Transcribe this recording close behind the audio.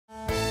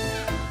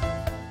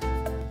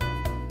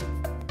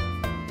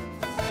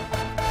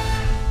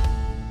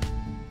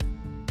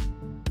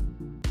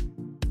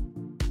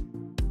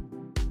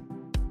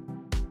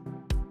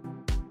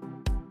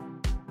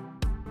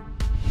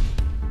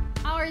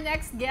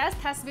next guest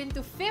has been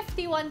to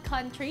 51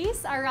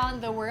 countries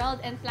around the world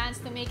and plans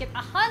to make it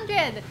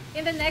 100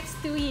 in the next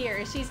 2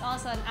 years. She's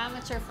also an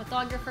amateur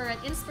photographer and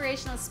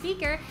inspirational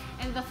speaker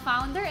and the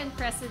founder and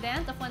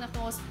president of one of the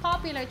most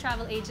popular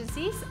travel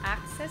agencies,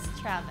 Access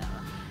Travel.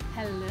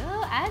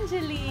 Hello,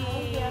 Angely!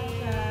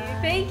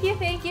 Hi,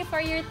 Thank you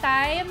for your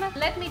time.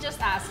 Let me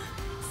just ask,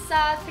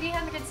 sa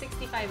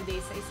 365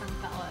 days sa isang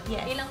taon,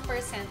 ilang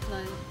percent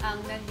nun ang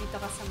nandito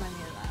ka sa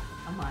Manila?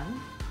 A month?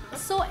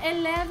 So,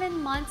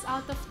 11 months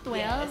out of 12?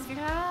 Yes.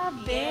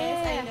 Grabe!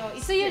 Yes, I know.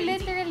 It's so, you crazy.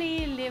 literally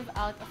live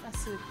out of a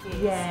suitcase.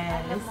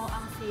 Yes. Alam mo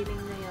ang feeling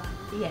na yun.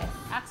 Yes.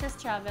 Access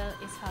Travel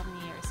is how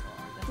many years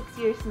old?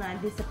 6 years na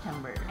this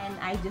September. And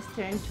I just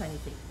turned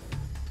 26.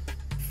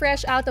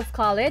 Fresh out of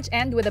college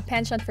and with a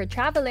penchant for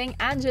traveling,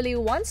 Angely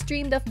once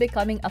dreamed of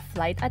becoming a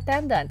flight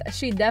attendant.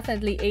 She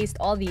definitely aced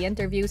all the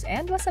interviews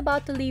and was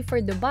about to leave for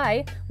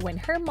Dubai when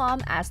her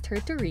mom asked her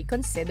to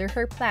reconsider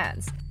her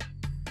plans.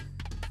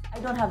 I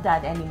don't have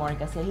dad anymore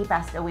kasi he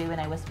passed away when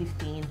I was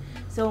 15.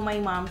 So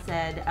my mom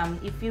said,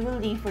 if you will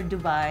leave for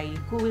Dubai,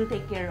 who will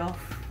take care of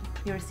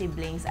your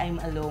siblings? I'm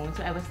alone.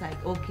 So I was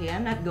like, okay,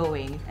 I'm not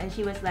going. And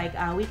she was like,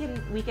 we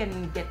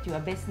can get you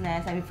a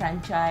business, I mean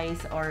franchise,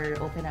 or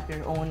open up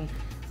your own,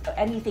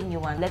 anything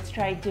you want. Let's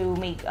try to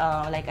make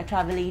like a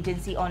travel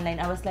agency online.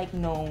 I was like,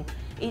 no.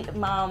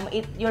 Mom,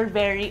 you're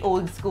very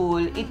old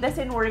school. It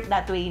doesn't work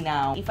that way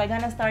now. If I'm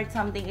gonna start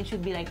something, it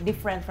should be like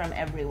different from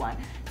everyone.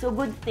 So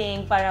good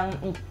thing,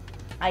 parang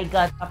I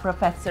got a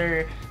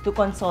professor to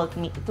consult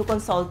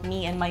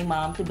me and my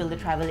mom to build a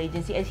travel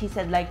agency. And she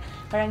said like,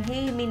 parang,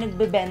 hey, may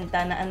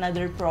nagbebenta na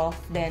another prof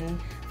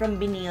then from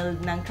Binil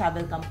ng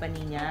travel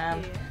company niya.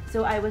 Okay.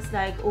 So I was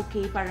like,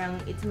 okay, parang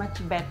it's much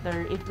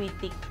better if we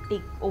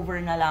take over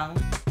na lang.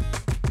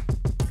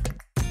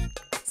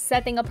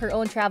 Setting up her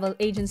own travel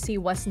agency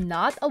was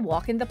not a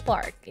walk in the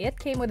park. It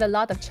came with a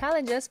lot of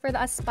challenges for the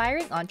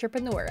aspiring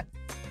entrepreneur.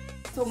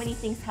 So many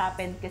things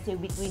happened kasi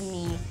between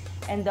me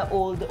and the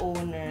old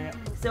owner.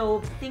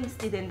 So things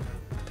didn't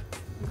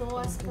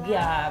go as planned.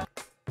 Yeah.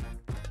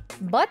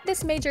 But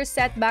this major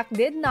setback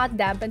did not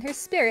dampen her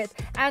spirit.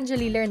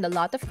 Angely learned a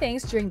lot of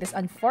things during this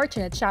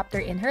unfortunate chapter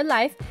in her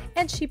life,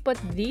 and she put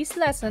these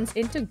lessons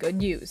into good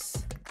use.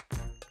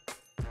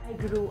 I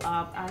grew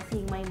up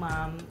seeing my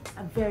mom,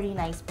 a very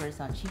nice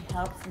person. She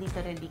helps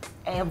literally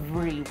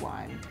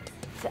everyone.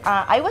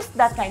 I was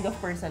that kind of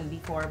person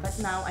before, but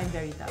now I'm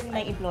very tough.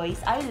 My employees,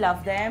 I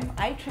love them.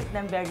 I treat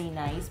them very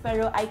nice,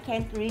 pero I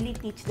can't really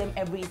teach them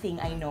everything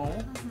I know.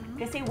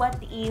 Kasi what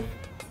if,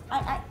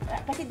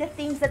 kasi the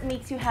things that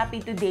makes you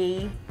happy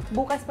today,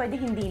 bukas pwede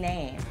hindi na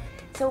eh.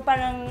 So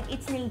parang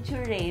it's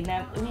nature eh,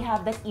 na we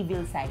have that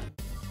evil side.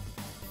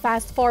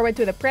 Fast forward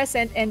to the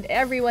present and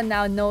everyone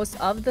now knows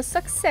of the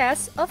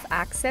success of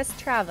Access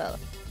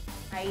Travel.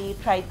 I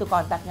tried to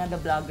contact nga the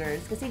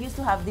bloggers kasi used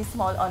to have this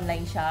small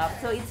online shop.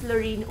 So it's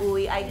Lorraine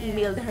Uy. I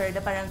emailed her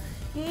na parang,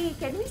 hey,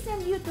 can we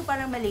send you to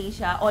parang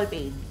Malaysia, all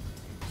paid?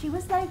 She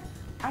was like,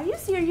 are you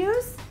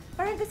serious?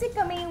 Parang kasi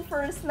kami yung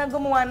first na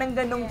gumawa ng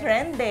ganong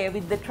trend eh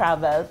with the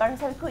travel. Parang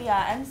sabi ko,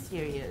 yeah, I'm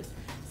serious.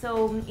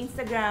 So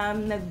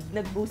Instagram,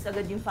 nag-boost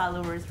agad yung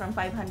followers from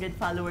 500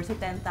 followers to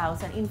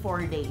 10,000 in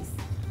 4 days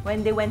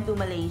when they went to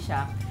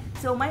Malaysia.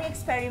 So my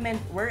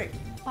experiment worked.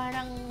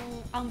 Parang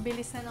ang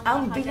bilis na nung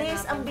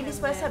ang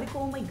bilis pa. Sabi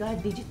ko, oh my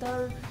God,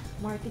 digital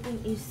marketing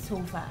is so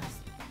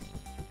fast.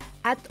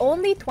 At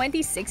only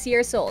 26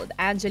 years old,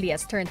 Angely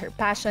has turned her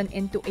passion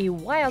into a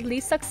wildly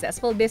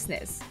successful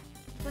business.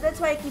 So that's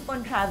why I keep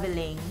on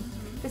traveling.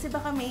 Kasi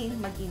baka may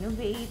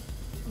mag-innovate,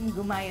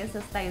 gumaya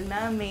sa style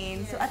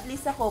namin. So at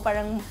least ako,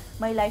 parang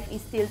my life is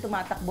still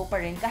tumatakbo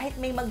pa rin. Kahit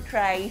may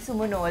mag-try,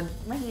 sumunod,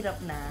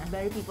 mahirap na.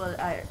 Very people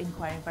are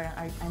inquiring, parang,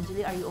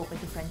 Angely, are you open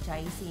to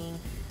franchising?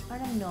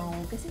 Parang no,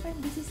 kasi parang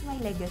this is my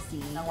legacy.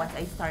 Once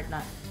I start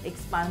na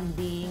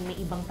expanding, may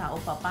ibang tao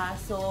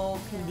papasok,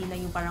 hindi na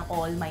yung parang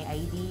all my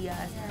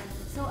ideas.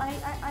 So I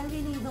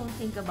really don't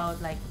think about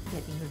like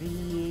getting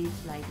rich,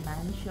 like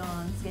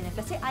mansions, ganyan.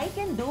 Kasi I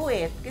can do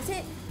it.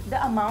 Kasi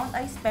the amount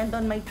I spend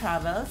on my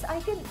travels,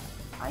 I can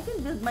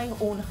build my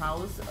own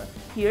house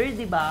here,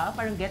 di ba?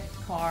 Parang get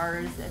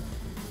cars.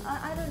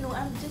 I don't know,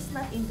 I'm just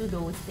not into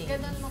those things.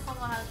 Ganun mo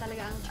kamahal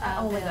talaga ang travel.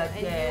 Oh my God,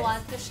 and yes. you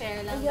want to share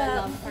lang the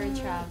love for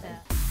travel.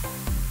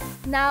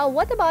 Now,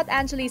 what about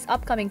Angely's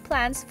upcoming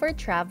plans for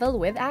travel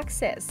with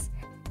Access?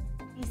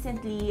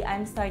 Recently,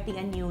 I'm starting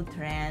a new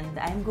trend.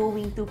 I'm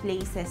going to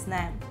places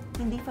na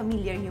hindi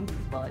familiar yung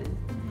people.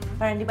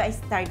 Parang di ba I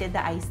started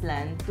the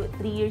Iceland. 3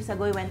 years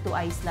ago, I went to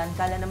Iceland.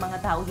 Kala ng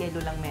mga tao,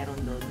 yelo lang meron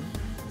doon.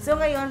 So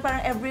ngayon,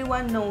 parang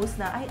everyone knows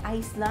na, ay,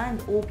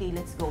 Iceland, okay,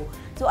 let's go.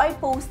 So I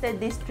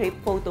posted this trip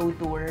photo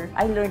tour.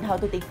 I learned how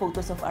to take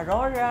photos of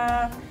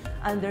Aurora,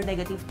 under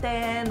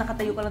 -10,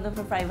 nakatayo ka lang doon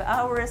for 5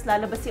 hours,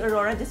 lalabas si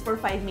Aurora just for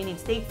 5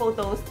 minutes, take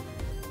photos,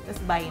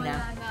 tapos bye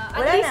na.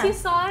 At least you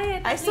saw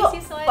it. I saw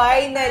it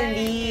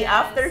finally,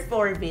 after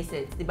 4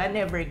 visits, di ba?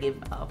 Never give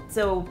up.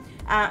 So,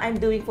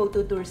 I'm doing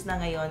photo tours na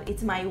ngayon.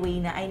 It's my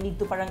way na I need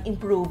to parang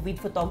improve with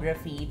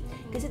photography.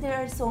 Kasi there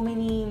are so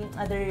many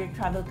other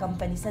travel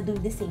companies na do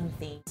the same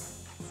thing.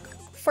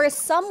 For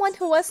someone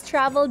who has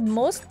traveled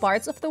most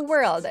parts of the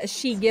world,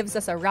 she gives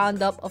us a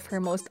roundup of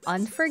her most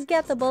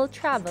unforgettable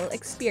travel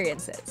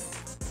experiences.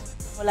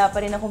 Wala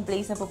pa rin akong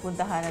place na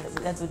pupuntahan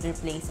that would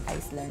replace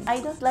Iceland.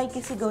 I don't like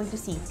kasi going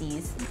to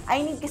cities.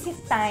 I need kasi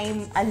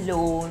time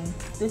alone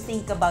to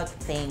think about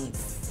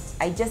things.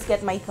 I just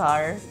get my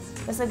car,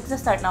 tapos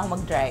nag-start na ako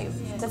mag-drive.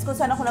 Tapos kung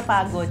saan ako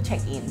napagod,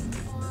 check-in.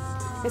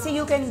 Kasi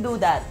you can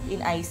do that in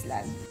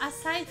Iceland.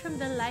 Aside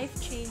from the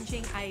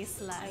life-changing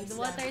Iceland,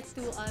 what are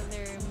two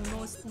other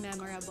most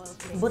memorable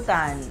places?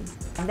 Bhutan.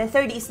 And the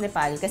third is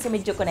Nepal kasi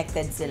medyo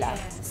connected sila.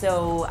 Yes.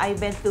 So I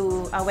went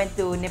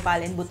to Nepal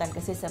and Bhutan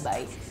kasi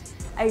sabay.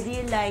 I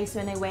realized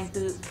when I went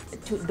to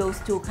those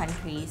two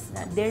countries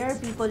that there are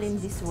people in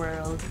this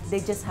world,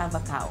 they just have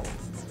a cow.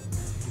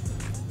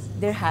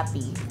 They're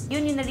happy.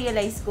 Yun yung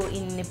na-realize ko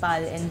in Nepal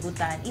and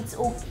Bhutan. It's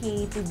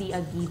okay to be a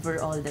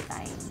giver all the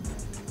time.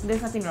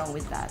 There's nothing wrong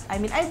with that.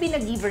 I mean, I've been a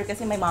giver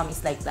kasi my mom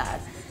is like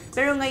that.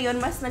 Pero ngayon,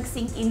 mas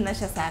nag-sink in na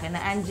siya sa akin na,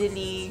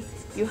 Angely,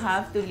 you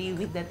have to live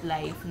with that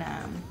life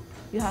na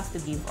you have to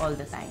give all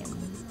the time.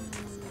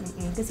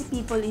 Kasi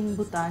people in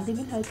Bhutan, they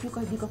will help you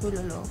kahit di ka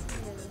kilala.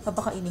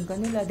 Papakainin ka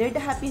nila. They're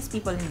the happiest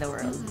people in the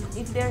world.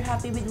 If they're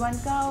happy with one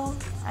cow,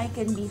 I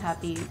can be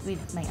happy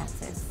with my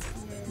access.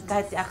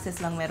 Kahit si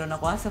access lang meron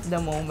ako as of the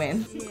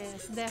moment.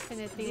 Yes,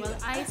 definitely. Well,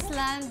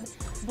 Iceland,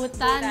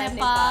 Bhutan,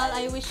 Nepal,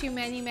 I wish you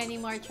many, many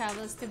more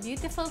travels to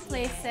beautiful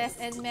places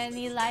and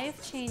many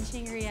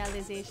life-changing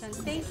realizations.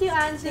 Thank you,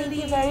 Angely.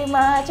 Thank you very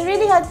much. I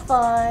really had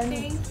fun.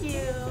 Thank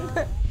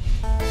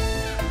you.